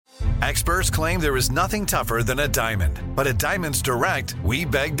Experts claim there is nothing tougher than a diamond. But at Diamonds Direct, we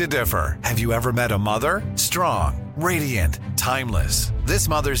beg to differ. Have you ever met a mother? Strong, radiant, timeless. This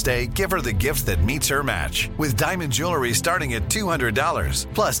Mother's Day, give her the gift that meets her match. With diamond jewelry starting at $200.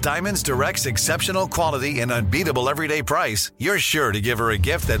 Plus Diamonds Direct's exceptional quality and unbeatable everyday price, you're sure to give her a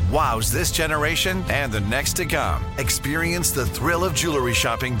gift that wows this generation and the next to come. Experience the thrill of jewelry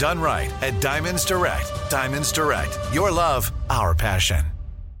shopping done right at Diamonds Direct. Diamonds Direct. Your love, our passion.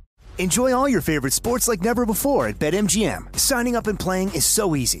 Enjoy all your favorite sports like never before at BetMGM. Signing up and playing is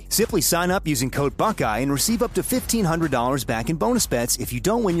so easy. Simply sign up using code Buckeye and receive up to $1,500 back in bonus bets if you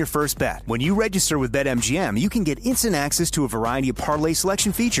don't win your first bet. When you register with BetMGM, you can get instant access to a variety of parlay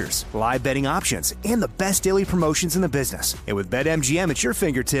selection features, live betting options, and the best daily promotions in the business. And with BetMGM at your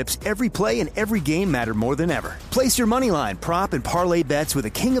fingertips, every play and every game matter more than ever. Place your moneyline, prop, and parlay bets with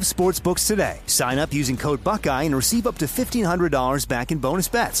the king of sportsbooks today. Sign up using code Buckeye and receive up to $1,500 back in bonus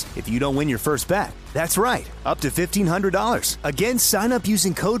bets if you don't win your first bet. That's right, up to $1,500. Again, sign up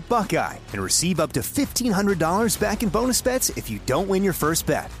using code Buckeye and receive up to $1,500 back in bonus bets if you don't win your first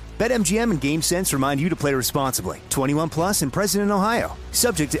bet. BetMGM and GameSense remind you to play responsibly. 21 plus and present in Ohio.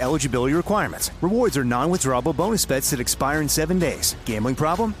 Subject to eligibility requirements. Rewards are non-withdrawable bonus bets that expire in 7 days. Gambling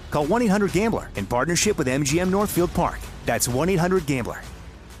problem? Call 1-800-GAMBLER in partnership with MGM Northfield Park. That's 1-800-GAMBLER.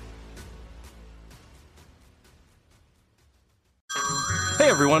 Hey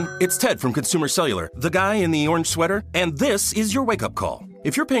everyone, it's Ted from Consumer Cellular, the guy in the orange sweater, and this is your wake-up call.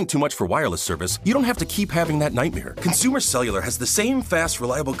 If you're paying too much for wireless service, you don't have to keep having that nightmare. Consumer Cellular has the same fast,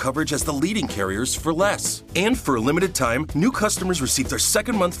 reliable coverage as the leading carriers for less. And for a limited time, new customers receive their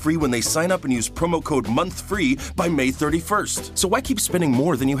second month free when they sign up and use promo code MONTHFREE by May 31st. So why keep spending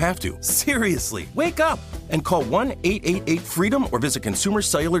more than you have to? Seriously, wake up and call 1-888-FREEDOM or visit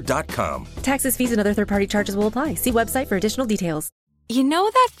consumercellular.com. Taxes, fees, and other third-party charges will apply. See website for additional details. You know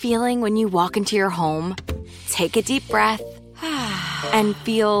that feeling when you walk into your home, take a deep breath, and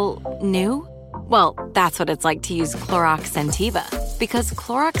feel new? Well, that's what it's like to use Clorox Scentiva. Because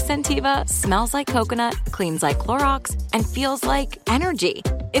Clorox Scentiva smells like coconut, cleans like Clorox, and feels like energy.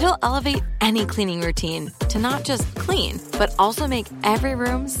 It'll elevate any cleaning routine to not just clean, but also make every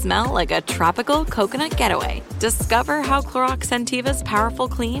room smell like a tropical coconut getaway. Discover how Clorox Scentiva's powerful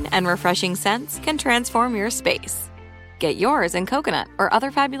clean and refreshing scents can transform your space. Get yours in coconut or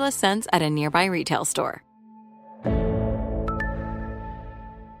other fabulous scents at a nearby retail store.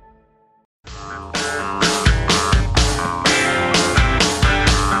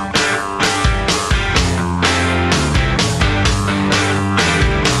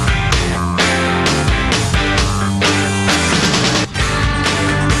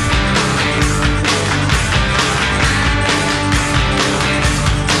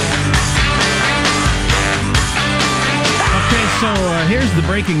 Here's the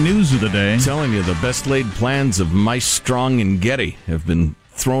breaking news of the day. I'm telling you, the best laid plans of Mice, Strong, and Getty have been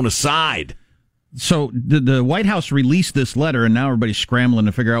thrown aside. So the White House released this letter, and now everybody's scrambling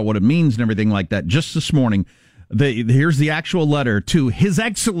to figure out what it means and everything like that. Just this morning, here's the actual letter to His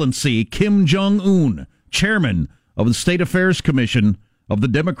Excellency Kim Jong-un, Chairman of the State Affairs Commission of the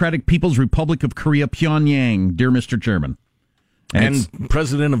Democratic People's Republic of Korea, Pyongyang. Dear Mr. Chairman. And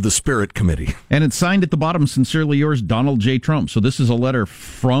President of the Spirit Committee. And it's signed at the bottom, sincerely yours, Donald J. Trump. So this is a letter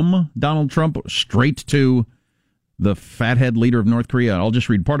from Donald Trump straight to the fathead leader of North Korea. I'll just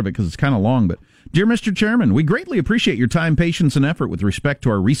read part of it because it's kind of long. But, Dear Mr. Chairman, we greatly appreciate your time, patience, and effort with respect to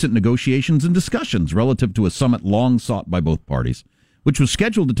our recent negotiations and discussions relative to a summit long sought by both parties, which was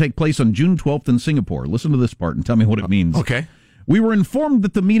scheduled to take place on June 12th in Singapore. Listen to this part and tell me what it means. Okay. We were informed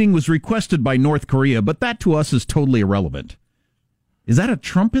that the meeting was requested by North Korea, but that to us is totally irrelevant. Is that a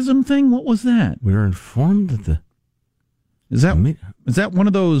Trumpism thing? What was that? We were informed that Is that one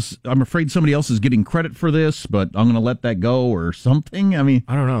of those, I'm afraid somebody else is getting credit for this, but I'm going to let that go or something? I mean,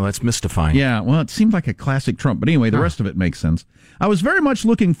 I don't know. That's mystifying. Yeah, well, it seemed like a classic Trump. But anyway, the rest of it makes sense. I was very much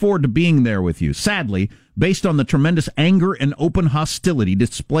looking forward to being there with you. Sadly, based on the tremendous anger and open hostility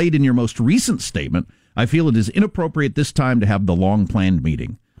displayed in your most recent statement, I feel it is inappropriate this time to have the long-planned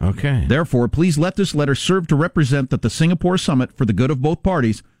meeting. Okay. Therefore, please let this letter serve to represent that the Singapore summit, for the good of both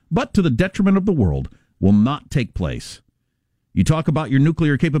parties, but to the detriment of the world, will not take place. You talk about your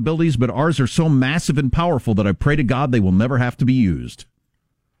nuclear capabilities, but ours are so massive and powerful that I pray to God they will never have to be used.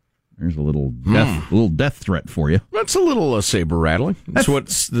 There's a little death threat for you. That's a little saber rattling. That's what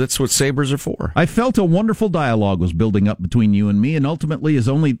sabers are for. I felt a wonderful dialogue was building up between you and me, and ultimately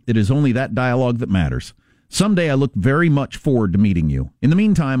it is only that dialogue that matters. Someday I look very much forward to meeting you. In the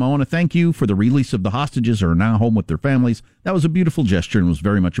meantime, I want to thank you for the release of the hostages who are now home with their families. That was a beautiful gesture and was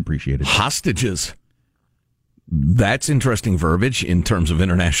very much appreciated. Hostages? That's interesting verbiage in terms of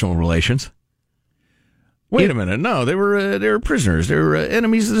international relations. Wait a minute. No, they were prisoners. They were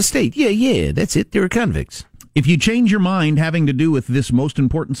enemies of the state. Yeah, that's it. They were convicts. If you change your mind having to do with this most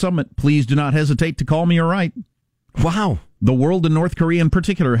important summit, please do not hesitate to call me or write. Wow. The world, and North Korea in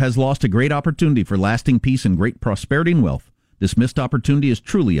particular, has lost a great opportunity for lasting peace and great prosperity and wealth. This missed opportunity is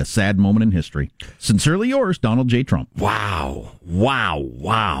truly a sad moment in history. Sincerely yours, Donald J. Trump. Wow.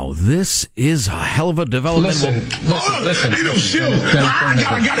 This is a hell of a development. Listen. Hey, no, chill.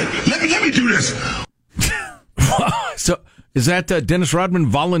 I got it. Let me do this. So, is that Dennis Rodman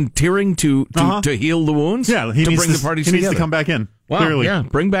volunteering to heal the wounds? Yeah, he needs bring the parties together. He needs to come back in. Wow, clearly. Yeah,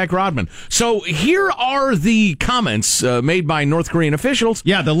 bring back Rodman. So here are the comments made by North Korean officials.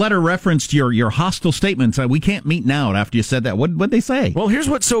 Yeah, the letter referenced your hostile statements. We can't meet now after you said that. What'd they say? Well, here's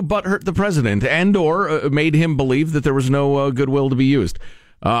what so butthurt the president and or made him believe that there was no goodwill to be used.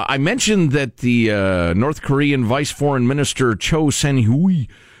 I mentioned that the North Korean Vice Foreign Minister Cho Sen-hui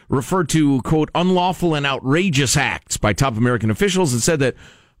referred to, quote, unlawful and outrageous acts by top American officials and said that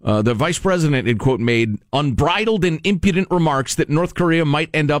the vice president had, quote, made unbridled and impudent remarks that North Korea might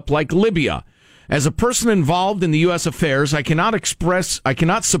end up like Libya. As a person involved in the U.S. affairs, I cannot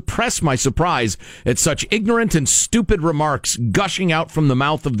suppress my surprise at such ignorant and stupid remarks gushing out from the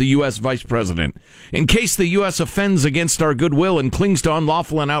mouth of the U.S. vice president. In case the U.S. offends against our goodwill and clings to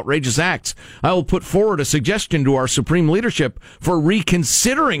unlawful and outrageous acts, I will put forward a suggestion to our supreme leadership for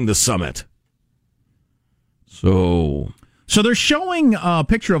reconsidering the summit. So they're showing a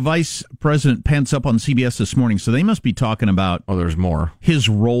picture of Vice President Pence up on CBS this morning, so they must be talking about there's more. His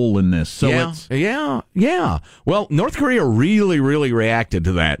role in this. So yeah. Well, North Korea really reacted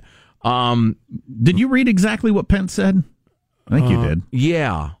to that. Did you read exactly what Pence said? I think you did.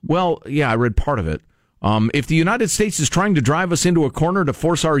 Yeah. Well, yeah, I read part of it. If the United States is trying to drive us into a corner to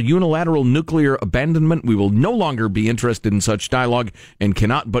force our unilateral nuclear abandonment, we will no longer be interested in such dialogue and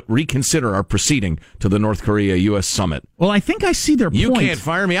cannot but reconsider our proceeding to the North Korea-U.S. summit. Well, I think I see their point. You can't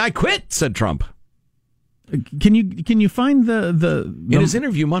fire me. I quit, said Trump. Can you find the In his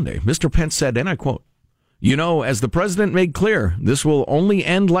interview Monday, Mr. Pence said, and I quote, "You know, as the president made clear, this will only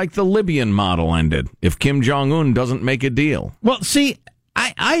end like the Libyan model ended if Kim Jong-un doesn't make a deal." Well, see,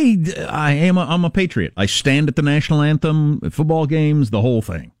 I'm a patriot. I stand at the national anthem, at football games, the whole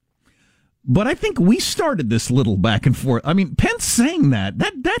thing. But I think we started this little back and forth. I mean, Pence saying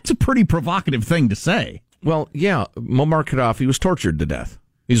that's a pretty provocative thing to say. Well, yeah, Muammar Gaddafi was tortured to death.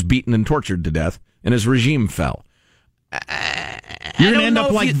 He was beaten and tortured to death, and his regime fell. You're going to end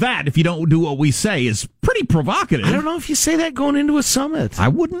up like that if you don't do what we say is pretty provocative. I don't know if you say that going into a summit. I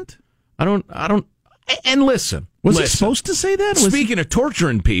wouldn't. I don't. And listen. Was he supposed to say that? Speaking of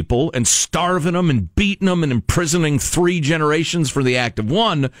torturing people and starving them and beating them and imprisoning 3 generations for the act of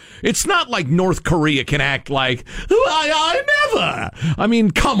one, it's not like North Korea can act like, I never. I mean,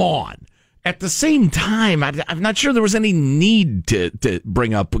 come on. At the same time, I'm not sure there was any need to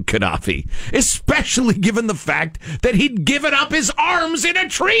bring up Gaddafi, especially given the fact that he'd given up his arms in a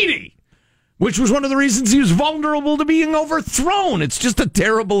treaty, which was one of the reasons he was vulnerable to being overthrown. It's just a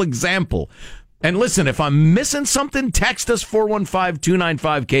terrible example. And listen, if I'm missing something, text us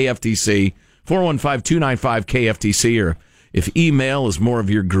 415-295-KFTC, 415-295-KFTC, or if email is more of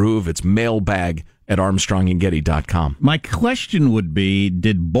your groove, it's mailbag@armstrongandgetty.com. My question would be,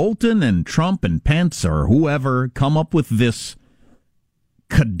 did Bolton and Trump and Pence or whoever come up with this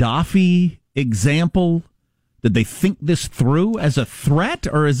Gaddafi example? Did they think this through as a threat,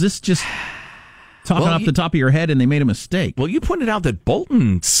 or is this just talking off the top of your head and they made a mistake? Well, you pointed out that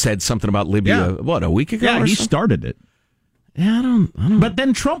Bolton said something about Libya, a week ago? Yeah, he started it. Yeah, I don't But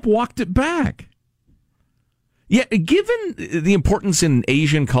then Trump walked it back. Yeah, given the importance in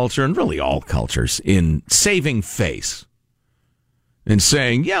Asian culture, and really all cultures, in saving face and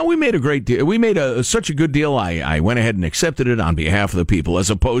saying, yeah, we made a great deal. We made such a good deal, I went ahead and accepted it on behalf of the people, as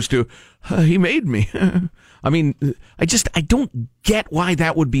opposed to, he made me. I mean, I don't get why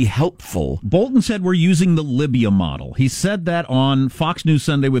that would be helpful. Bolton said we're using the Libya model. He said that on Fox News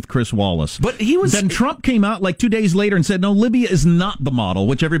Sunday with Chris Wallace. But then Trump came out like 2 days later and said, no, Libya is not the model,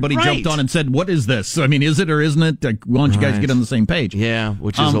 which everybody jumped on and said, what is this? I mean, is it or isn't it? Why don't you guys get on the same page? Yeah,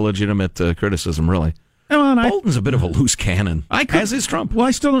 which is a legitimate criticism, really. Bolton's a bit of a loose cannon, as is Trump. Well,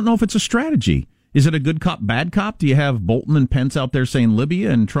 I still don't know if it's a strategy. Is it a good cop, bad cop? Do you have Bolton and Pence out there saying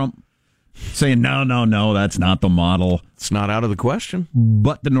Libya and Trump saying, no, that's not the model? It's not out of the question.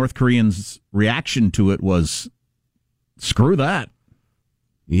 But the North Koreans' reaction to it was, screw that.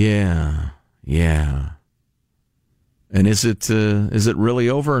 Yeah. And is it really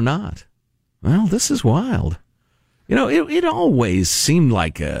over or not? Well, this is wild. You know, it always seemed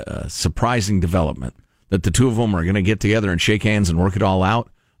like a surprising development that the two of them are going to get together and shake hands and work it all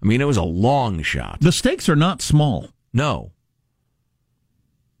out. I mean, it was a long shot. The stakes are not small. No.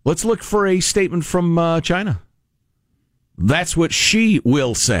 Let's look for a statement from China. That's what she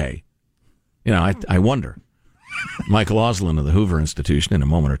will say. You know, I wonder. Michael Oslin of the Hoover Institution in a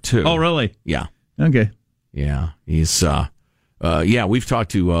moment or two. Oh, really? Yeah. Okay. Yeah. He's, we've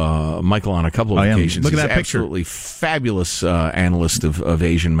talked to Michael on a couple of occasions. Look at He's that picture. Absolutely fabulous analyst of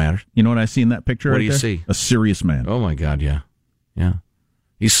Asian matters. You know what I see in that picture? What right do you there? see? A serious man. Oh, my God, yeah. Yeah.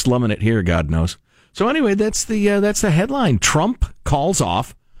 He's slumming it here, God knows. So anyway, that's the headline. Trump calls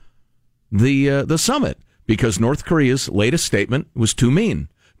off the summit because North Korea's latest statement was too mean.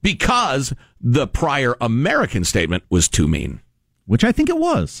 Because the prior American statement was too mean. Which I think it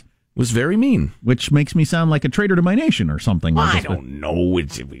was. Was very mean. Which makes me sound like a traitor to my nation or something. I don't know.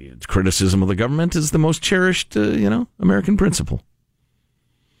 It's criticism of the government is the most cherished, American principle.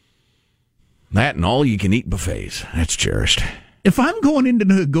 That and all-you-can-eat buffets. That's cherished. If I'm going into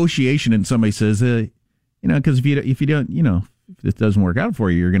negotiation and somebody says, because if you don't, if it doesn't work out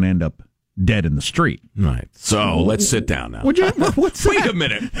for you, you're going to end up dead in the street. Right. So let's sit down now. What's that? Wait a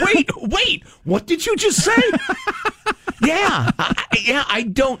minute. Wait. What did you just say? I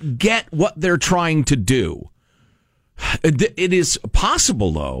don't get what they're trying to do. It is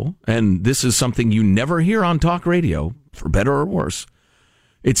possible, though, and this is something you never hear on talk radio, for better or worse.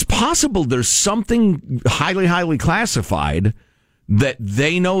 It's possible there's something highly, highly classified that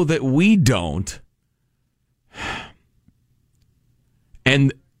they know that we don't.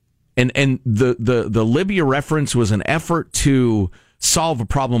 And the Libya reference was an effort to solve a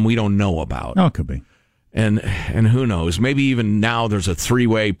problem we don't know about. Oh, it could be. And who knows? Maybe even now there's a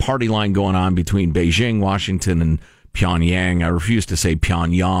three-way party line going on between Beijing, Washington, and Pyongyang. I refuse to say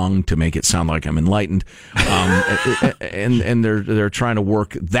Pyongyang to make it sound like I'm enlightened. And they're trying to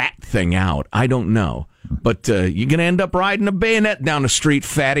work that thing out. I don't know. But you're going to end up riding a bayonet down the street,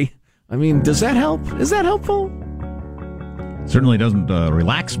 fatty. I mean, does that help? Is that helpful? Certainly doesn't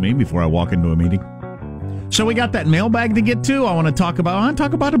relax me before I walk into a meeting. So we got that mailbag to get to. I want to talk about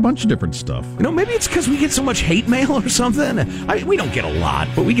a bunch of different stuff. Maybe it's because we get so much hate mail or something. We don't get a lot,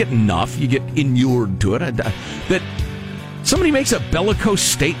 but we get enough. You get inured to it. That somebody makes a bellicose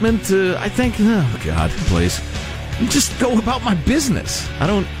statement. I think, oh, God, please. Just go about my business. I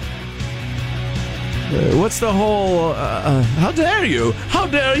don't... what's the whole, how dare you? How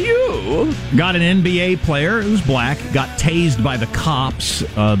dare you? Got an NBA player who's black, got tased by the cops.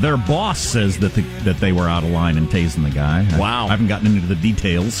 Their boss says that they were out of line and tasing the guy. Wow. I haven't gotten into the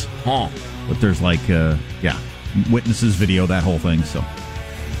details. Huh. But there's witnesses video, that whole thing. So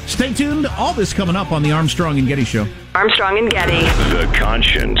stay tuned. All this coming up on the Armstrong and Getty Show. Armstrong and Getty. The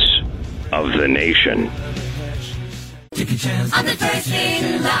conscience of the nation. I'm the first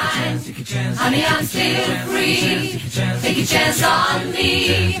in line. Honey, I'm still free. Take a chance on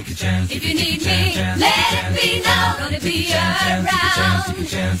me. If you need me, let me know. Gonna be around.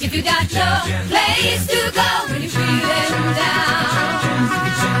 If you got no place to go when you're feeling down.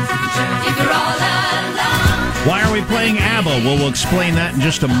 If you're all alone. Why are we playing ABBA? Well, we'll explain that in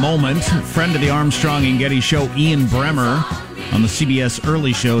just a moment. Friend of the Armstrong and Getty Show, Ian Bremmer, on the CBS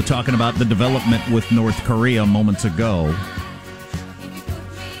Early Show, talking about the development with North Korea moments ago.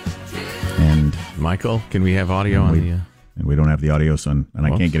 And Michael, can we have audio on the... And we don't have the audio, son, and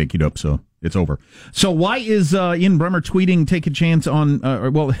I can't get it queued up, so it's over. So why is Ian Bremmer tweeting, take a chance on...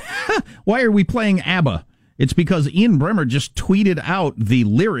 why are we playing ABBA? It's because Ian Bremmer just tweeted out the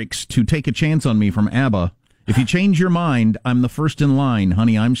lyrics to Take a Chance on Me from ABBA. If you change your mind, I'm the first in line.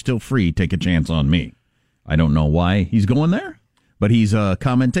 Honey, I'm still free. Take a chance on me. I don't know why he's going there. But he's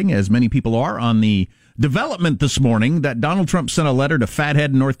commenting, as many people are, on the development this morning that Donald Trump sent a letter to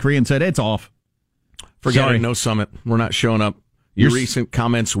fathead in North Korea and said, it's off. Forget it, no summit. We're not showing up. Your recent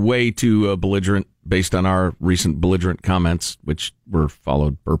comments way too belligerent based on our recent belligerent comments, which were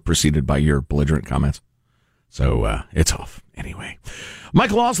followed or preceded by your belligerent comments. So it's off anyway.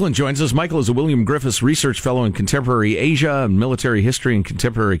 Michael Oslin joins us. Michael is a William Griffiths Research Fellow in Contemporary Asia and Military History and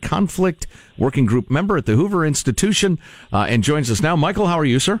Contemporary Conflict, working group member at the Hoover Institution, and joins us now. Michael, how are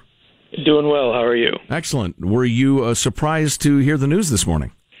you, sir? Doing well. How are you? Excellent. Were you surprised to hear the news this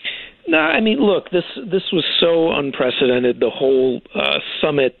morning? No, I mean, look, this was so unprecedented, the whole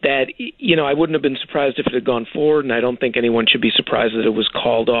summit, that, I wouldn't have been surprised if it had gone forward, and I don't think anyone should be surprised that it was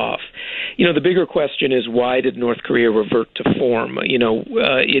called off. The bigger question is, why did North Korea revert to form?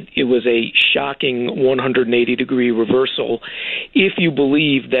 It was a shocking 180-degree reversal if you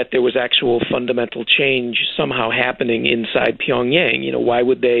believe that there was actual fundamental change somehow happening inside Pyongyang. Why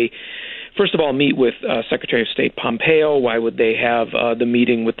would they first of all, meet with Secretary of State Pompeo? Why would they have the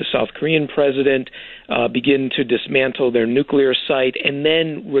meeting with the South Korean president, begin to dismantle their nuclear site, and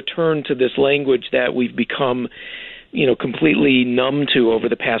then return to this language that we've become completely numb to over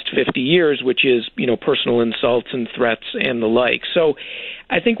the past 50 years, which is, personal insults and threats and the like. So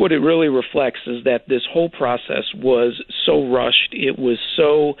I think what it really reflects is that this whole process was so rushed. It was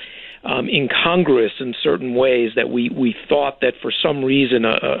so incongruous in certain ways that we thought that for some reason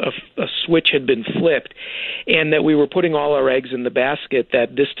a switch had been flipped and that we were putting all our eggs in the basket,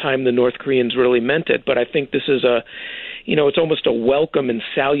 that this time the North Koreans really meant it. But I think this is it's almost a welcome and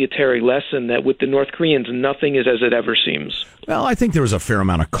salutary lesson that with the North Koreans, nothing is as it ever seems. Well, I think there was a fair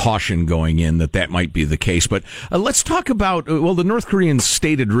amount of caution going in that might be the case. But let's talk about, the North Koreans'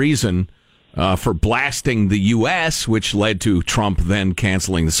 stated reason for blasting the U.S., which led to Trump then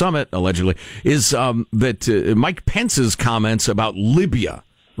canceling the summit, allegedly, is that Mike Pence's comments about Libya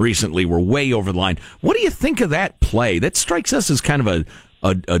recently were way over the line. What do you think of that play? That strikes us as kind of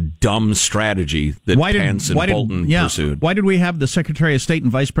a dumb strategy that Pence and Bolton pursued. Why did we have the Secretary of State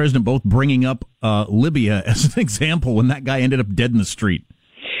and Vice President both bringing up Libya as an example when that guy ended up dead in the street?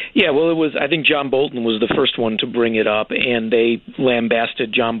 Yeah, well, I think John Bolton was the first one to bring it up, and they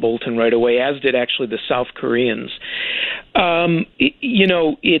lambasted John Bolton right away, as did actually the South Koreans. I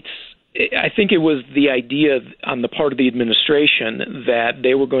think it was the idea on the part of the administration that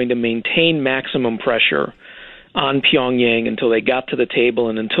they were going to maintain maximum pressure on Pyongyang until they got to the table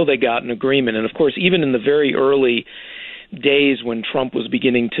and until they got an agreement. And, of course, even in the very early days when Trump was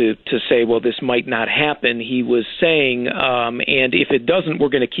beginning to say, well, this might not happen, he was saying, and if it doesn't, we're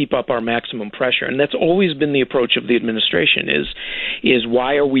going to keep up our maximum pressure. And that's always been the approach of the administration is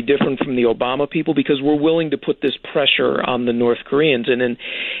why are we different from the Obama people? Because we're willing to put this pressure on the North Koreans.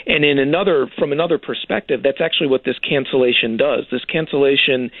 From another perspective, that's actually what this cancellation does. This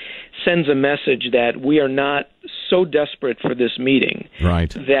cancellation sends a message that we are not so desperate for this meeting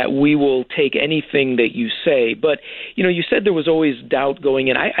that we will take anything that you say. But, you said there was always doubt going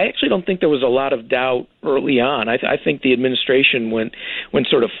in. I actually don't think there was a lot of doubt early on. I think the administration went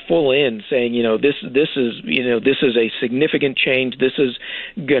sort of full in, saying, this is a significant change. This is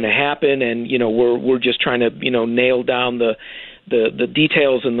going to happen, and we're just trying to nail down the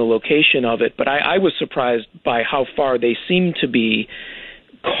details and the location of it. But I was surprised by how far they seemed to be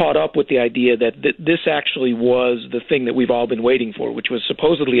caught up with the idea that this actually was the thing that we've all been waiting for, which was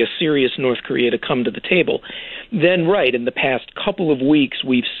supposedly a serious North Korea to come to the table. Then, in the past couple of weeks,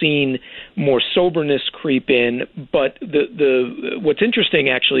 we've seen more soberness creep in. But what's interesting,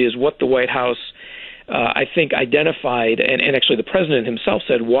 actually, is what the White House I think identified, and actually the president himself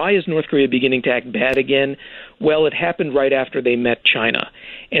said, why is North Korea beginning to act bad again? Well, it happened right after they met China.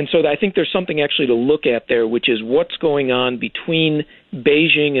 And so I think there's something actually to look at there, which is what's going on between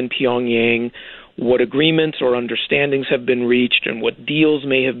Beijing and Pyongyang, what agreements or understandings have been reached, and what deals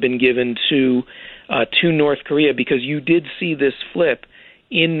may have been given to North Korea, because you did see this flip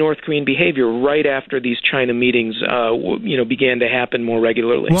in North Korean behavior right after these China meetings, began to happen more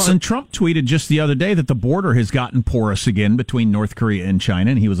regularly. Well, and Trump tweeted just the other day that the border has gotten porous again between North Korea and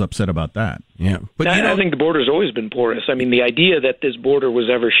China, and he was upset about that. Yeah, but I think the border's always been porous. I mean, the idea that this border was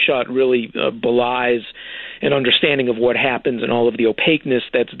ever shut really belies an understanding of what happens and all of the opaqueness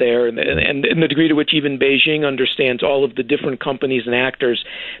that's there, and the degree to which even Beijing understands all of the different companies and actors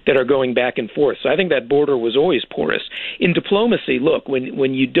that are going back and forth. So I think that border was always porous. In diplomacy, look,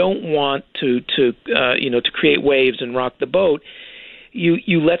 when you don't want to create waves and rock the boat,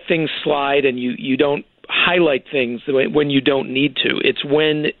 you let things slide and you don't highlight things when you don't need to. It's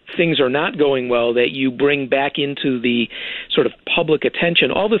when things are not going well that you bring back into the sort of public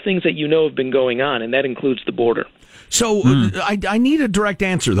attention all the things that have been going on, and that includes the border. So I need a direct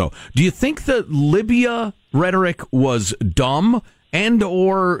answer, though. Do you think the Libya rhetoric was dumb, and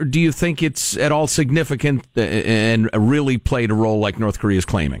or do you think it's at all significant and really played a role like North Korea is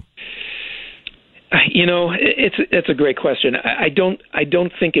claiming? It's a great question. I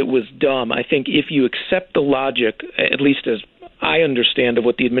don't think it was dumb. I think if you accept the logic, at least as I understand of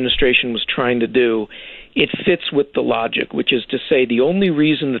what the administration was trying to do, it fits with the logic, which is to say the only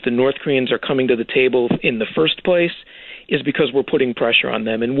reason that the North Koreans are coming to the table in the first place is because we're putting pressure on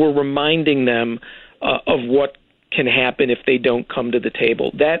them, and we're reminding them of what can happen if they don't come to the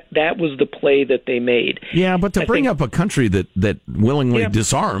table. That was the play that they made. Yeah, but to bring up a country that willingly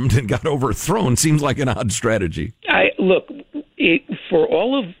disarmed and got overthrown seems like an odd strategy. For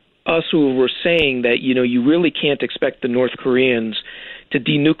all of us who were saying that, you really can't expect the North Koreans to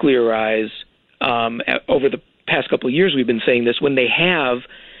denuclearize over the past couple of years, we've been saying this, when they have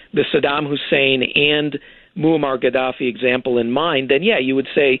the Saddam Hussein and Muammar Gaddafi example in mind, then yeah, you would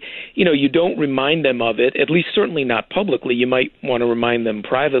say, you don't remind them of it, at least certainly not publicly. You might want to remind them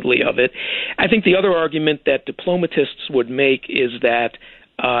privately of it. I think the other argument that diplomatists would make is that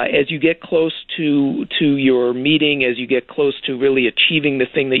as you get close to your meeting, as you get close to really achieving the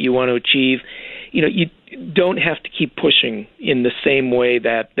thing that you want to achieve, you don't have to keep pushing in the same way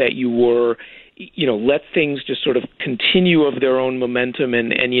that you were. Let things just sort of continue of their own momentum,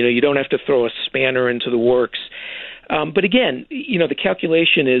 and you don't have to throw a spanner into the works. But again, the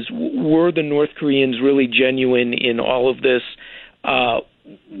calculation is, were the North Koreans really genuine in all of this?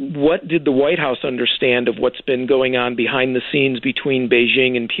 What did the White House understand of what's been going on behind the scenes between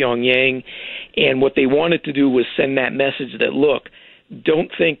Beijing and Pyongyang? And what they wanted to do was send that message that, look,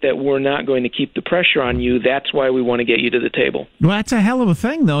 don't think that we're not going to keep the pressure on you. That's why we want to get you to the table. Well, that's a hell of a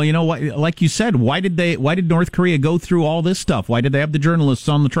thing, though. Like you said, why did North Korea go through all this stuff? Why did they have the journalists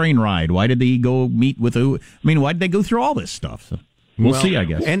on the train ride? Why did they go meet with why did they go through all this stuff? So we'll see, I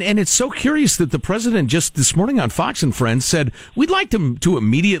guess. And it's so curious that the president just this morning on Fox and Friends said, we'd like them to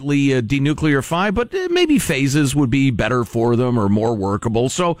immediately denuclearify, but maybe phases would be better for them or more workable.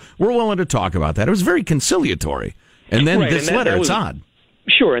 So we're willing to talk about that. It was very conciliatory. And then this letter, it's odd.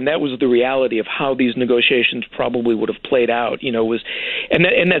 Sure, and that was the reality of how these negotiations probably would have played out.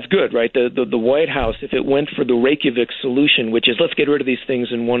 And that's good, right? The White House, if it went for the Reykjavik solution, which is let's get rid of these things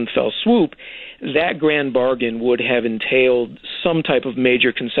in one fell swoop, that grand bargain would have entailed some type of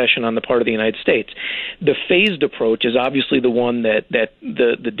major concession on the part of the United States. The phased approach is obviously the one that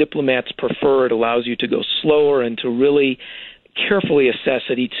the diplomats prefer. It allows you to go slower and to really carefully assess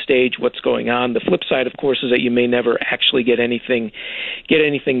at each stage what's going on. The flip side, of course, is that you may never actually get anything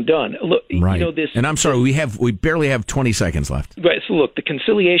done. Look, right. And I'm sorry, we barely have 20 seconds left. Right. So look, the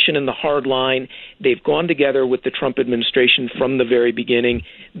conciliation and the hard line, they've gone together with the Trump administration from the very beginning.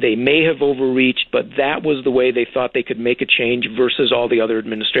 They may have overreached, but that was the way they thought they could make a change versus all the other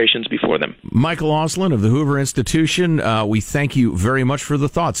administrations before them. Michael Auslin of the Hoover Institution, we thank you very much for the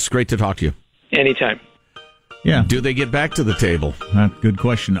thoughts. It's great to talk to you. Anytime. Yeah. Do they get back to the table? Good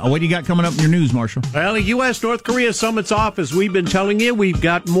question. What do you got coming up in your news, Marshall? Well, the U.S.-North Korea summit's off, as we've been telling you. We've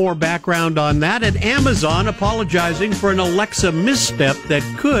got more background on that. And Amazon apologizing for an Alexa misstep that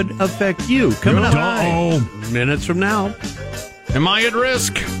could affect you. Coming up minutes from now. Am I at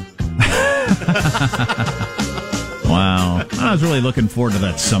risk? Wow. I was really looking forward to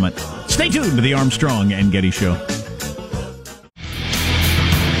that summit. Stay tuned to the Armstrong and Getty Show.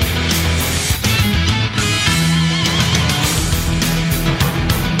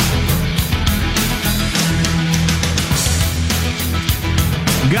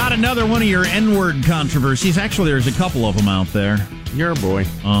 Got another one of your N-word controversies. Actually, there's a couple of them out there. Your boy.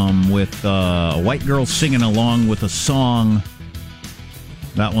 With a white girl singing along with a song.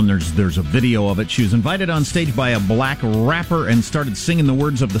 That one, there's a video of it. She was invited on stage by a black rapper and started singing the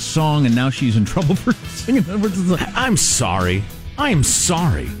words of the song, and now she's in trouble for singing the words of the song. I'm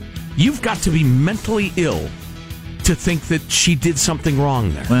sorry. You've got to be mentally ill to think that she did something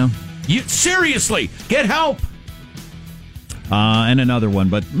wrong there. Well, seriously, get help. And another one,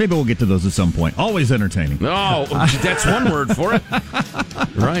 but maybe we'll get to those at some point. Always entertaining. Oh, that's one word for it.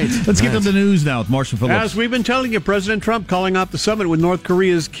 Right. Let's get to the news now with Marshall Phillips. As we've been telling you, President Trump calling off the summit with North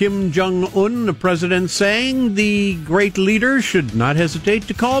Korea's Kim Jong-un. The president saying the great leader should not hesitate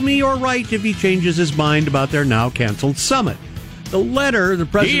to call me or write if he changes his mind about their now canceled summit. The letter the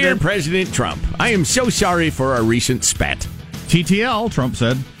president... Dear President Trump, I am so sorry for our recent spat. TTL, Trump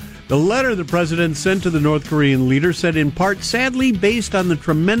said. The letter the president sent to the North Korean leader said, in part, sadly, based on the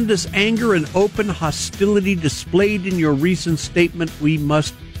tremendous anger and open hostility displayed in your recent statement, we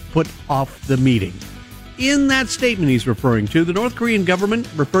must put off the meeting. In that statement he's referring to, the North Korean government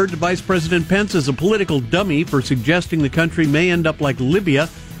referred to Vice President Pence as a political dummy for suggesting the country may end up like Libya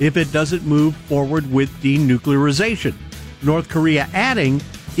if it doesn't move forward with denuclearization. North Korea adding,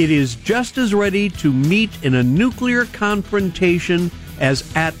 it is just as ready to meet in a nuclear confrontation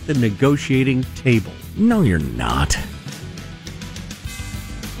as at the negotiating table. No, you're not.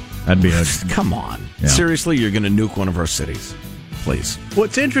 That'd be Come on. Yeah. Seriously, you're going to nuke one of our cities. Please.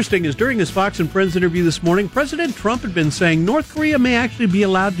 What's interesting is during his Fox and Friends interview this morning, President Trump had been saying North Korea may actually be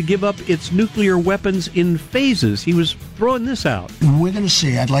allowed to give up its nuclear weapons in phases. He was throwing this out. We're going to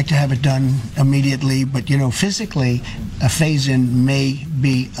see. I'd like to have it done immediately, but, physically, a phase-in may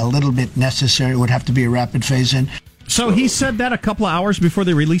be a little bit necessary. It would have to be a rapid phase-in. So he said that a couple of hours before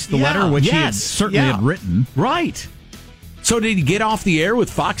they released the letter, which he had certainly had written. Right. So did he get off the air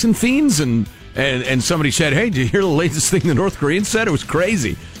with Fox and Fiends and somebody said, hey, did you hear the latest thing the North Koreans said? It was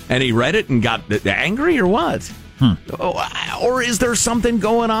crazy. And he read it and got angry or what? Or is there something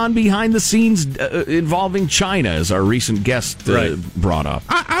going on behind the scenes involving China, as our recent guest brought up?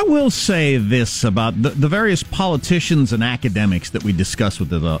 I will say this about the various politicians and academics that we discuss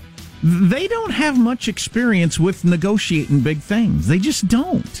with it. They don't have much experience with negotiating big things. They just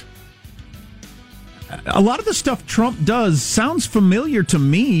don't. A lot of the stuff Trump does sounds familiar to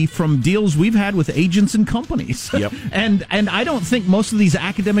me from deals we've had with agents and companies. Yep. and I don't think most of these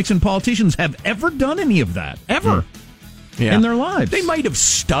academics and politicians have ever done any of that, ever, in their lives. They might have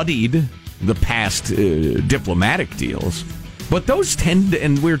studied the past diplomatic deals, but those tend,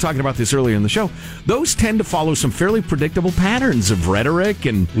 and we were talking about this earlier in the show, those tend to follow some fairly predictable patterns of rhetoric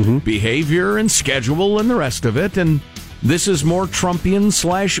and behavior and schedule and the rest of it, and this is more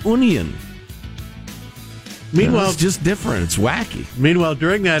Trumpian/Union. Meanwhile, it's just different. It's wacky. Meanwhile,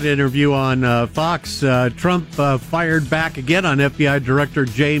 during that interview on Fox, Trump fired back again on FBI Director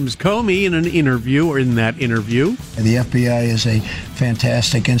James Comey in that interview. The FBI is a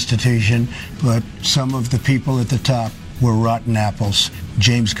fantastic institution, but some of the people at the top were rotten apples.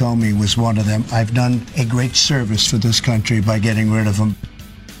 James Comey was one of them. I've done a great service for this country by getting rid of him.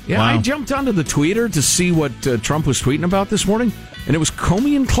 Yeah, wow. I jumped onto the Twitter to see what Trump was tweeting about this morning, and it was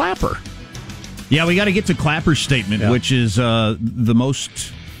Comey and Clapper. Yeah, we got to get to Clapper's statement, which is the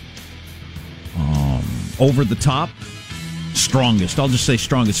most over-the-top, strongest. I'll just say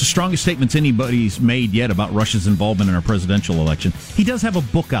strongest. The strongest statements anybody's made yet about Russia's involvement in our presidential election. He does have a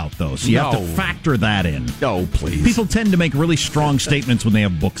book out, though, so you have to factor that in. No, please. People tend to make really strong statements when they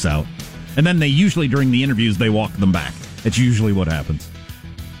have books out. And then they usually, during the interviews, they walk them back. That's usually what happens.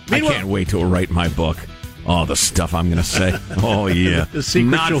 I can't wait to write my book. Oh, the stuff I'm going to say. Oh, yeah.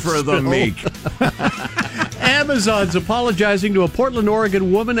 Not for the meek. Amazon's apologizing to a Portland,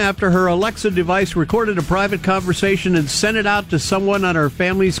 Oregon woman after her Alexa device recorded a private conversation and sent it out to someone on her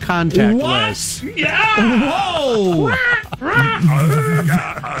family's contact list. Yeah! Whoa!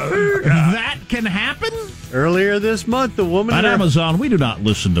 That can happen? Earlier this month, the woman... At Amazon, we do not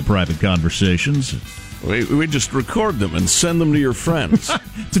listen to private conversations. We just record them and send them to your friends.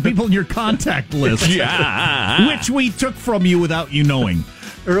 To people in your contact list. Which we took from you without you knowing.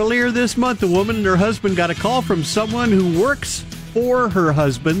 Earlier this month, the woman and her husband got a call from someone who works for her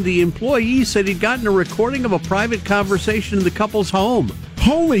husband. The employee said he'd gotten a recording of a private conversation in the couple's home.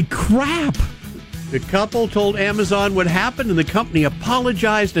 Holy crap! The couple told Amazon what happened, and the company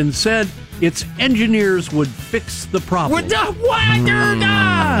apologized and said its engineers would fix the problem.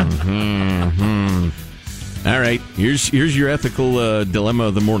 All right, here's your ethical dilemma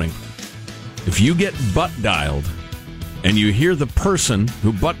of the morning. If you get butt dialed and you hear the person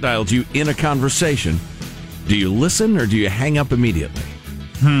who butt dialed you in a conversation, do you listen or do you hang up immediately?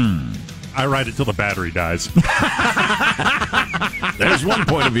 I ride it till the battery dies. There's one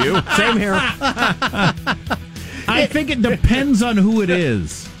point of view. Same here. I think it depends on who it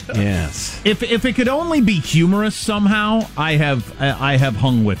is. Yes. If it could only be humorous somehow, I have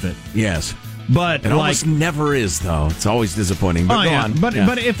hung with it. Yes. But it almost never is, though. It's always disappointing. But go on. But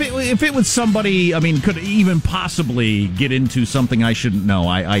if it was somebody, I mean, could even possibly get into something I shouldn't know,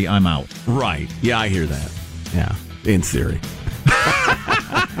 I'm out. Right. Yeah, I hear that. Yeah, in theory.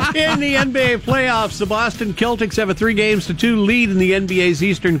 In the NBA playoffs, the Boston Celtics have a 3-2 lead in the NBA's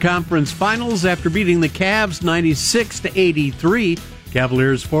Eastern Conference Finals after beating the Cavs 96-83.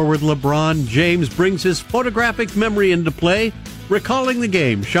 Cavaliers forward LeBron James brings his photographic memory into play, recalling the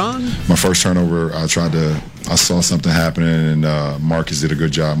game. Sean? My first turnover, I saw something happening, and Marcus did a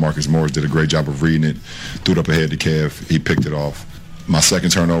good job. Marcus Morris did a great job of reading it, threw it up ahead to Kev. He picked it off. My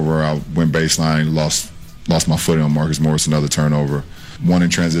second turnover, I went baseline, lost my footing on Marcus Morris, another turnover. One in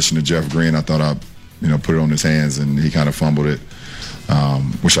transition to Jeff Green, I thought I put it on his hands, and he kind of fumbled it.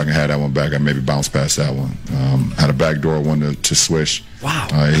 Wish I could have that one back. I maybe bounced past that one. Had a backdoor one to Swish. Wow.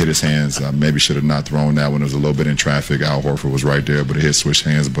 It hit his hands. Maybe should have not thrown that one. It was a little bit in traffic. Al Horford was right there, but it hit Swish's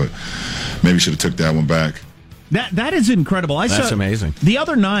hands. But maybe should have took that one back. That is incredible. That's amazing. The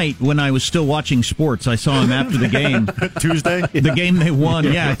other night when I was still watching sports, I saw him after the game. Tuesday? The game they won.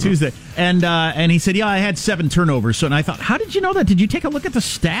 Yeah, Tuesday. And he said, yeah, I had 7 turnovers. So, and I thought, how did you know that? Did you take a look at the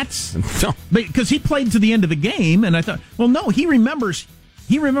stats? Because he played to the end of the game, and I thought, well, no, he remembers.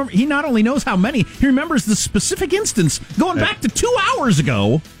 He not only knows how many, he remembers the specific instance going back to 2 hours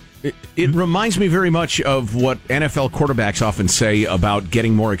ago. It reminds me very much of what NFL quarterbacks often say about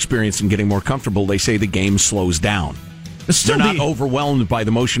getting more experience and getting more comfortable. They say the game slows down. They're not overwhelmed by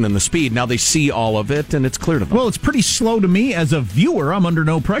the motion and the speed. Now they see all of it, and it's clear to them. Well, it's pretty slow to me as a viewer. I'm under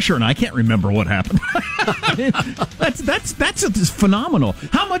no pressure, and I can't remember what happened. That's phenomenal.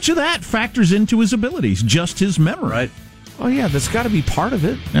 How much of that factors into his abilities? Just his memory. Right. Oh, yeah, that's got to be part of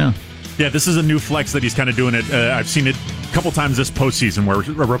it. Yeah. Yeah, this is a new flex that he's kind of doing it. I've seen it a couple times this postseason where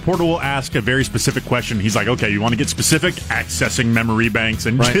a reporter will ask a very specific question. He's like, okay, you want to get specific? Accessing memory banks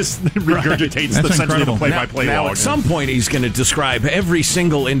and just regurgitates essentially the play-by-play now, log. at some point, he's going to describe every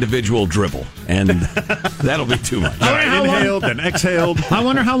single individual dribble, and that'll be too much. All right, inhaled, then exhaled. I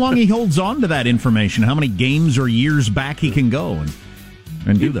wonder how long he holds on to that information, how many games or years back he can go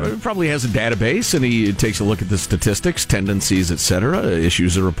and do that. He probably has a database, and he takes a look at the statistics, tendencies, etc.,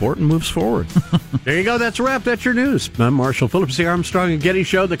 issues a report, and moves forward. There you go. That's a wrap. That's your news. I'm Marshall Phillips, the Armstrong and Getty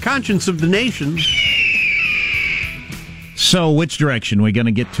Show, the conscience of the nation. So, which direction? We going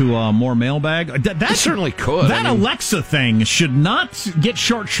to get to more mailbag? That certainly could. That Alexa thing should not get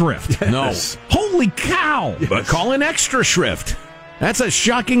short shrift. No. Holy cow! But call in extra shrift. That's a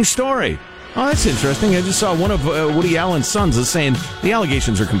shocking story. Oh, that's interesting. I just saw one of Woody Allen's sons is saying the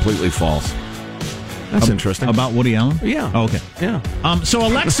allegations are completely false. That's interesting. About Woody Allen? Yeah. Oh, okay. Yeah. So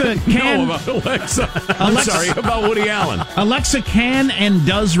Alexa can... No, about Alexa. I'm sorry, about Woody Allen. Alexa can and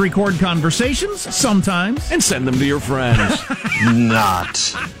does record conversations sometimes. And send them to your friends.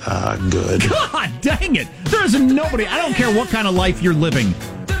 Not good. God dang it. There is nobody, I don't care what kind of life you're living,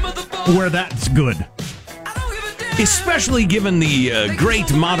 where that's good. Especially given the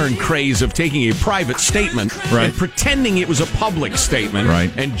great modern craze of taking a private statement and pretending it was a public statement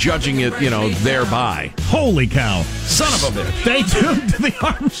and judging it, thereby. Holy cow. Son of a bitch. Stay tuned to the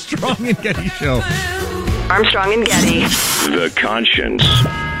Armstrong and Getty Show. Armstrong and Getty. The conscience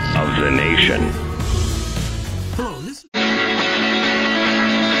of the nation.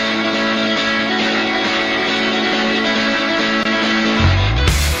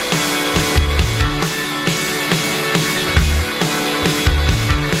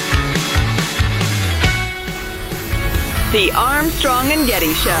 The Armstrong and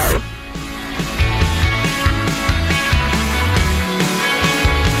Getty Show.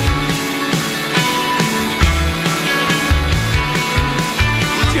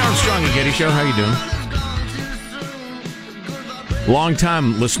 It's the Armstrong and Getty Show. How you doing?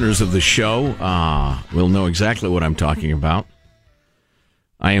 Long-time listeners of the show will know exactly what I'm talking about.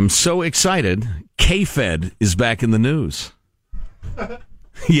 I am so excited. K-Fed is back in the news.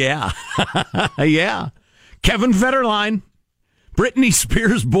 Yeah. Yeah. Kevin Federline, Britney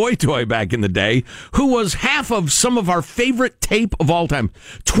Spears' boy toy back in the day, who was half of some of our favorite tape of all time.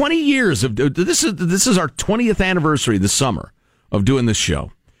 20 years of this is our 20th anniversary this summer of doing this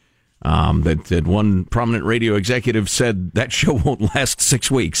show. That one prominent radio executive said that show won't last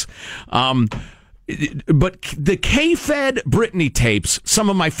 6 weeks. But the K-Fed Britney tapes, some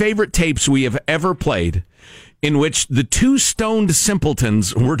of my favorite tapes we have ever played, in which the two stoned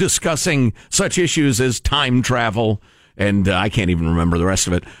simpletons were discussing such issues as time travel, and I can't even remember the rest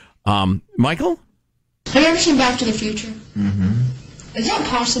of it. Michael? Have you ever seen Back to the Future? Mm-hmm. Is that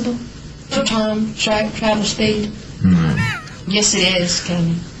possible for time travel speed? No. Yes, it is,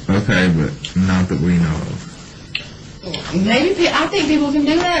 Kevin. Okay, but not that we know of. Maybe, I think people can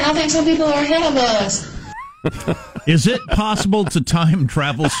do that. I think some people are ahead of us. Is it possible to time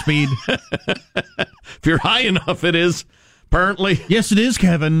travel speed? If you're high enough, it is. Apparently. Yes, it is,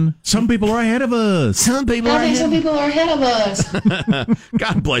 Kevin. Some people are ahead of us. Some people are ahead of us.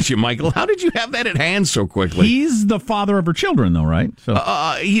 God bless you, Michael. How did you have that at hand so quickly? He's the father of her children, though, right? So.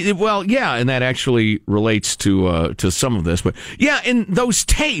 Well, yeah, and that actually relates to some of this. But yeah, and those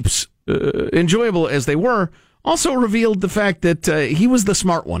tapes, enjoyable as they were, also revealed the fact that he was the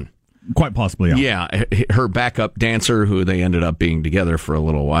smart one. Quite possibly, yeah. Yeah, her backup dancer, who they ended up being together for a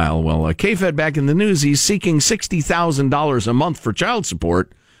little while. Well, K-Fed back in the news, he's seeking $60,000 a month for child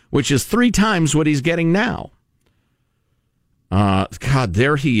support, which is 3 times what he's getting now. God,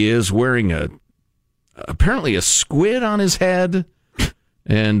 there he is wearing apparently a squid on his head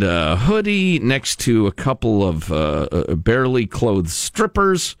and a hoodie next to a couple of barely clothed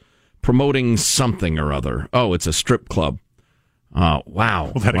strippers promoting something or other. Oh, it's a strip club. Wow.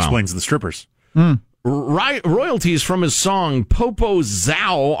 Well, that explains the strippers. Royalties from his song Popo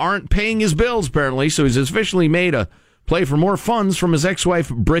Zao aren't paying his bills, apparently, so he's officially made a play for more funds from his ex-wife,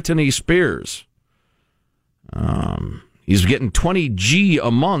 Britney Spears. He's getting $20,000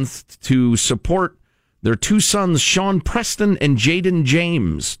 a month to support their 2 sons, Sean Preston and Jaden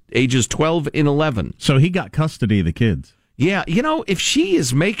James, ages 12 and 11. So he got custody of the kids. Yeah, if she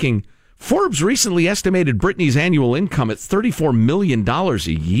is making... Forbes recently estimated Britney's annual income at $34 million a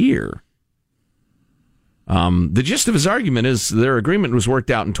year. The gist of his argument is their agreement was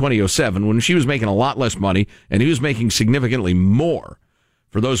worked out in 2007 when she was making a lot less money and he was making significantly more.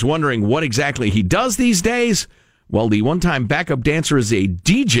 For those wondering what exactly he does these days, well, the one-time backup dancer is a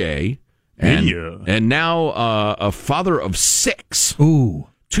DJ and now a father of 6. Ooh.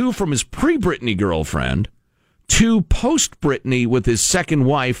 2 from his pre-Britney girlfriend, 2 post-Britney with his second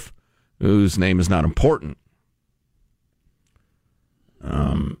wife, whose name is not important.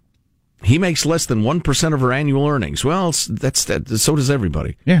 He makes less than 1% of her annual earnings. Well, so does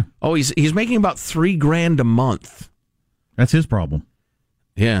everybody. Yeah. Oh, he's making about $3,000 a month. That's his problem.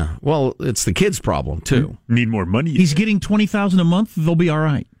 Yeah. Well, it's the kid's problem too. Need more money. He's getting $20,000 a month. They'll be all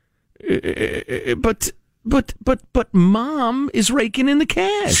right. But Mom is raking in the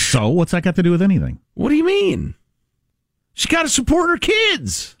cash. So what's that got to do with anything? What do you mean? She got to support her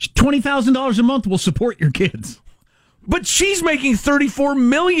kids. $20,000 a month will support your kids. But she's making $34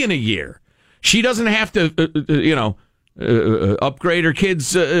 million a year. She doesn't have to, upgrade her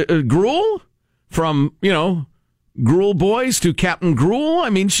kids' gruel from, Gruel boys to Captain Gruel. I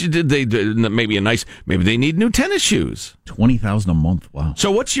mean, maybe they need new tennis shoes. $20,000 a month. Wow.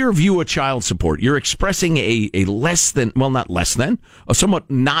 So, what's your view of child support? You're expressing a somewhat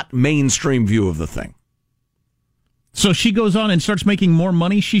not mainstream view of the thing. So she goes on and starts making more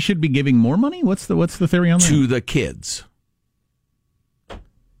money. She should be giving more money. What's the theory on that? To the kids,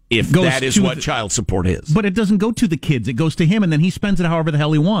 if that is what child support is. But it doesn't go to the kids. It goes to him, and then he spends it however the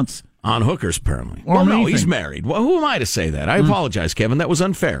hell he wants on hookers. Apparently, or no, he's married. Well, who am I to say that? I apologize, Kevin. That was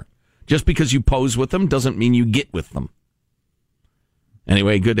unfair. Just because you pose with them doesn't mean you get with them.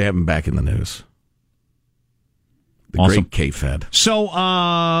 Anyway, good to have him back in the news. The awesome. Great K-Fed. So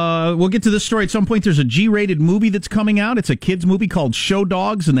we'll get to this story at some point. There's a G-rated movie that's coming out. It's a kids movie called Show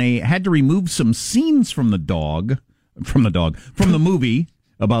Dogs, and they had to remove some scenes from the movie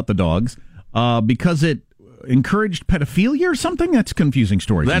about the dogs because it encouraged pedophilia or something. That's a confusing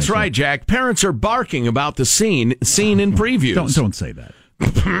story. That's right, Jack. Parents are barking about the scene in previews. Don't say that.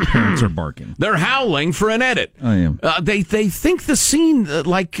 Parents are barking. They're howling for an edit. I am. They think the scene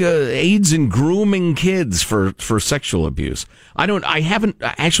aids in grooming kids for sexual abuse. I haven't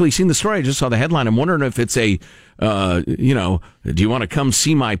actually seen the story. I just saw the headline. I'm wondering if it's a do you want to come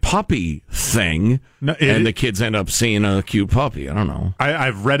see my puppy thing? No, and the kids end up seeing a cute puppy. I don't know.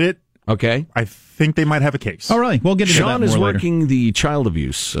 I've read it. Okay. I think they might have a case. All right. We'll get into that more later. Sean is working the child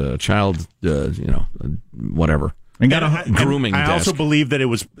abuse, whatever. And got a grooming I desk. also believe that it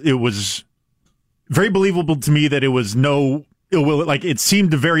was very believable to me that it was no ill will. Like, it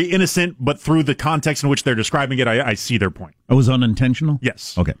seemed very innocent, but through the context in which they're describing it, I see their point. It was unintentional?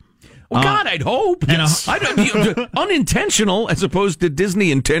 Yes. Okay. Well, God, I'd hope. Yes. Unintentional, as opposed to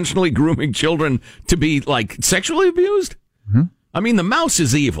Disney intentionally grooming children to be, sexually abused? Mm-hmm. I mean, the mouse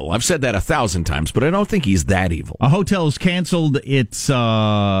is evil. I've said that 1,000 times, but I don't think he's that evil. A hotel has canceled its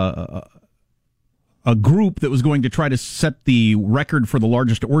a group that was going to try to set the record for the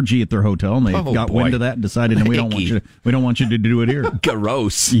largest orgy at their hotel, and they got wind of that and decided, we don't want you to do it here.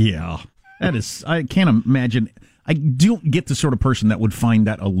 Gross. Yeah, that is. I can't imagine. I don't get the sort of person that would find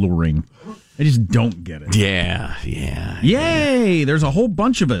that alluring. I just don't get it. Yeah. Yay! There's a whole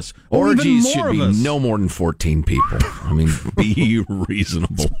bunch of us. Orgies should be no more than 14 people. I mean, be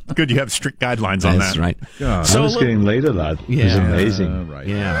reasonable. Good, you have strict guidelines on that. That's right. God, so I was getting laid at that. It was amazing. Right.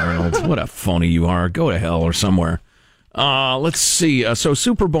 Yeah, Arnold, what a phony you are. Go to hell or somewhere. Let's see. So,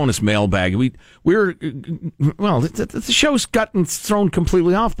 super bonus mailbag. The show's gotten thrown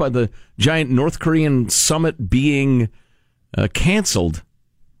completely off by the giant North Korean summit being canceled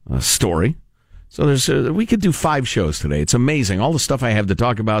story. So we could do 5 shows today. It's amazing. All the stuff I have to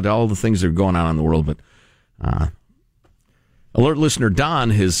talk about, all the things that are going on in the world. But alert listener Don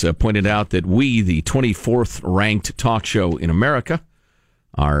has pointed out that we, the 24th ranked talk show in America,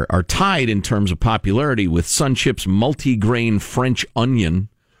 are tied in terms of popularity with Sunchip's multi-grain French onion,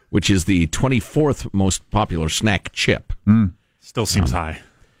 which is the 24th most popular snack chip. Still seems high.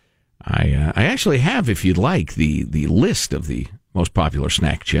 I actually have, if you'd like, the list of the most popular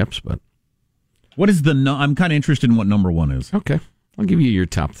snack chips, but what is I'm kind of interested in what number 1 is. Okay, I'll give you your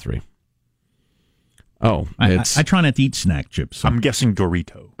top 3. Oh, I try not to eat snack chips. So. I'm guessing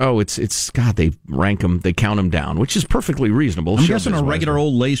Dorito. Oh, it's God. They rank them, they count them down, which is perfectly reasonable. I'm guessing a regular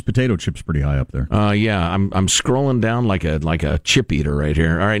old Lay's potato chip's pretty high up there. Yeah, I'm scrolling down like a chip eater right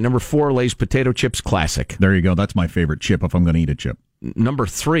here. All right, number 4, Lay's potato chips classic. There you go. That's my favorite chip if I'm going to eat a chip. Number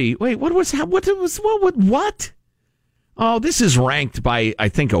 3. Wait, what was that? What? Oh, this is ranked by, I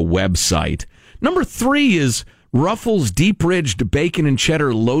think, a website. Number 3 is Ruffles deep-ridged bacon and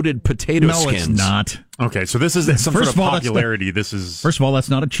cheddar loaded potato skins. No, it's not. Okay, so this isn't some sort of popularity. This is... First of all, that's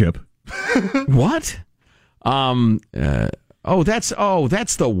not a chip. What? That's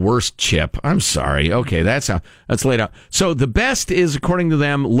the worst chip. I'm sorry. Okay, that's laid out. So the best is, according to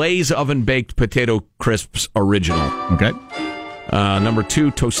them, Lay's oven-baked potato crisps original. Okay. Number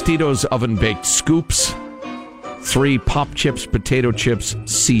 2, Tostitos oven-baked scoops. 3 pop chips, potato chips,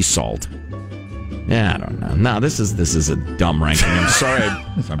 sea salt. Yeah, I don't know. No, this is a dumb ranking. I'm sorry.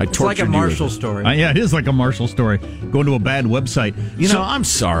 I tortured you. It's like a Marshall story. Yeah, it is like a Marshall story. Going to a bad website. I'm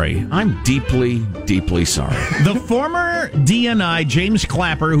sorry. I'm deeply, deeply sorry. The former DNI, James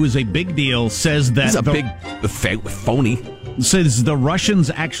Clapper, who is a big deal, says that... He's a big phony. Says the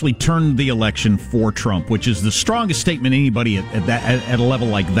Russians actually turned the election for Trump, which is the strongest statement anybody at a level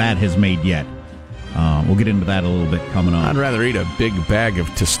like that has made yet. We'll get into that a little bit coming on. I'd rather eat a big bag of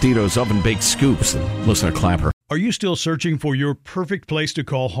Tostitos oven-baked scoops than listen to Clapper. Are you still searching for your perfect place to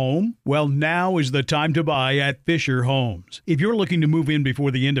call home? Well, now is the time to buy at Fisher Homes. If you're looking to move in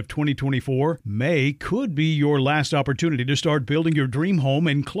before the end of 2024, May could be your last opportunity to start building your dream home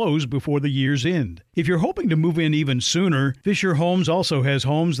and close before the year's end. If you're hoping to move in even sooner, Fisher Homes also has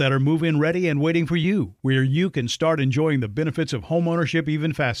homes that are move-in ready and waiting for you, where you can start enjoying the benefits of homeownership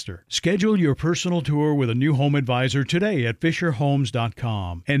even faster. Schedule your personal tour with a new home advisor today at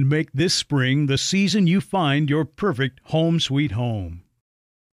FisherHomes.com and make this spring the season you find your perfect home sweet home.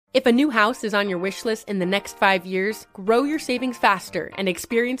 If a new house is on your wish list in the next 5 years, grow your savings faster and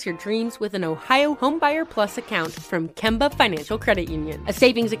experience your dreams with an Ohio Homebuyer Plus account from Kemba Financial Credit Union. A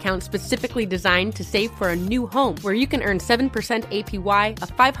savings account specifically designed to save for a new home where you can earn 7% APY, a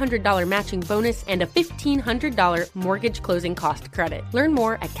 $500 matching bonus, and a $1,500 mortgage closing cost credit. Learn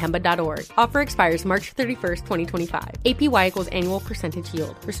more at Kemba.org. Offer expires March 31st, 2025. APY equals annual percentage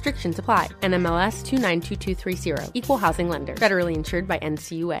yield. Restrictions apply. NMLS 292230. Equal housing lender. Federally insured by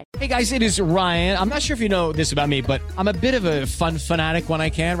NCUA. Hey guys, it is Ryan. I'm not sure if you know this about me, but I'm a bit of a fun fanatic when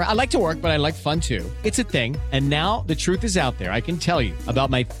I can. I like to work, but I like fun too. It's a thing. And now the truth is out there. I can tell you about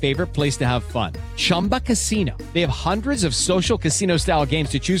my favorite place to have fun. Chumba Casino. They have hundreds of social casino style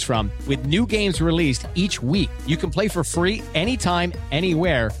games to choose from with new games released each week. You can play for free anytime,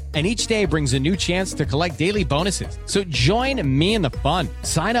 anywhere. And each day brings a new chance to collect daily bonuses. So join me in the fun.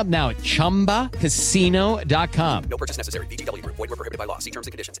 Sign up now at ChumbaCasino.com. No purchase necessary. VGW Group. Void where prohibited by law. See terms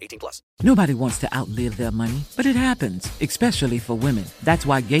and conditions. 18+. Nobody wants to outlive their money, but it happens, especially for women. That's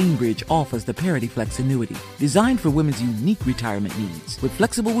why Gainbridge offers the Parity Flex annuity, designed for women's unique retirement needs, with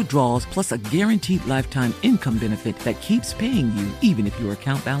flexible withdrawals plus a guaranteed lifetime income benefit that keeps paying you even if your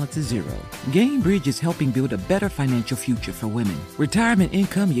account balance is zero. Gainbridge is helping build a better financial future for women. Retirement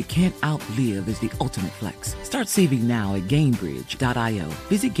income you can't outlive is the ultimate flex. Start saving now at Gainbridge.io.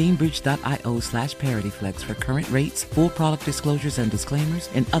 Visit Gainbridge.io/ParityFlex for current rates, full product disclosures and disclaimers,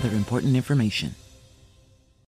 and other important information.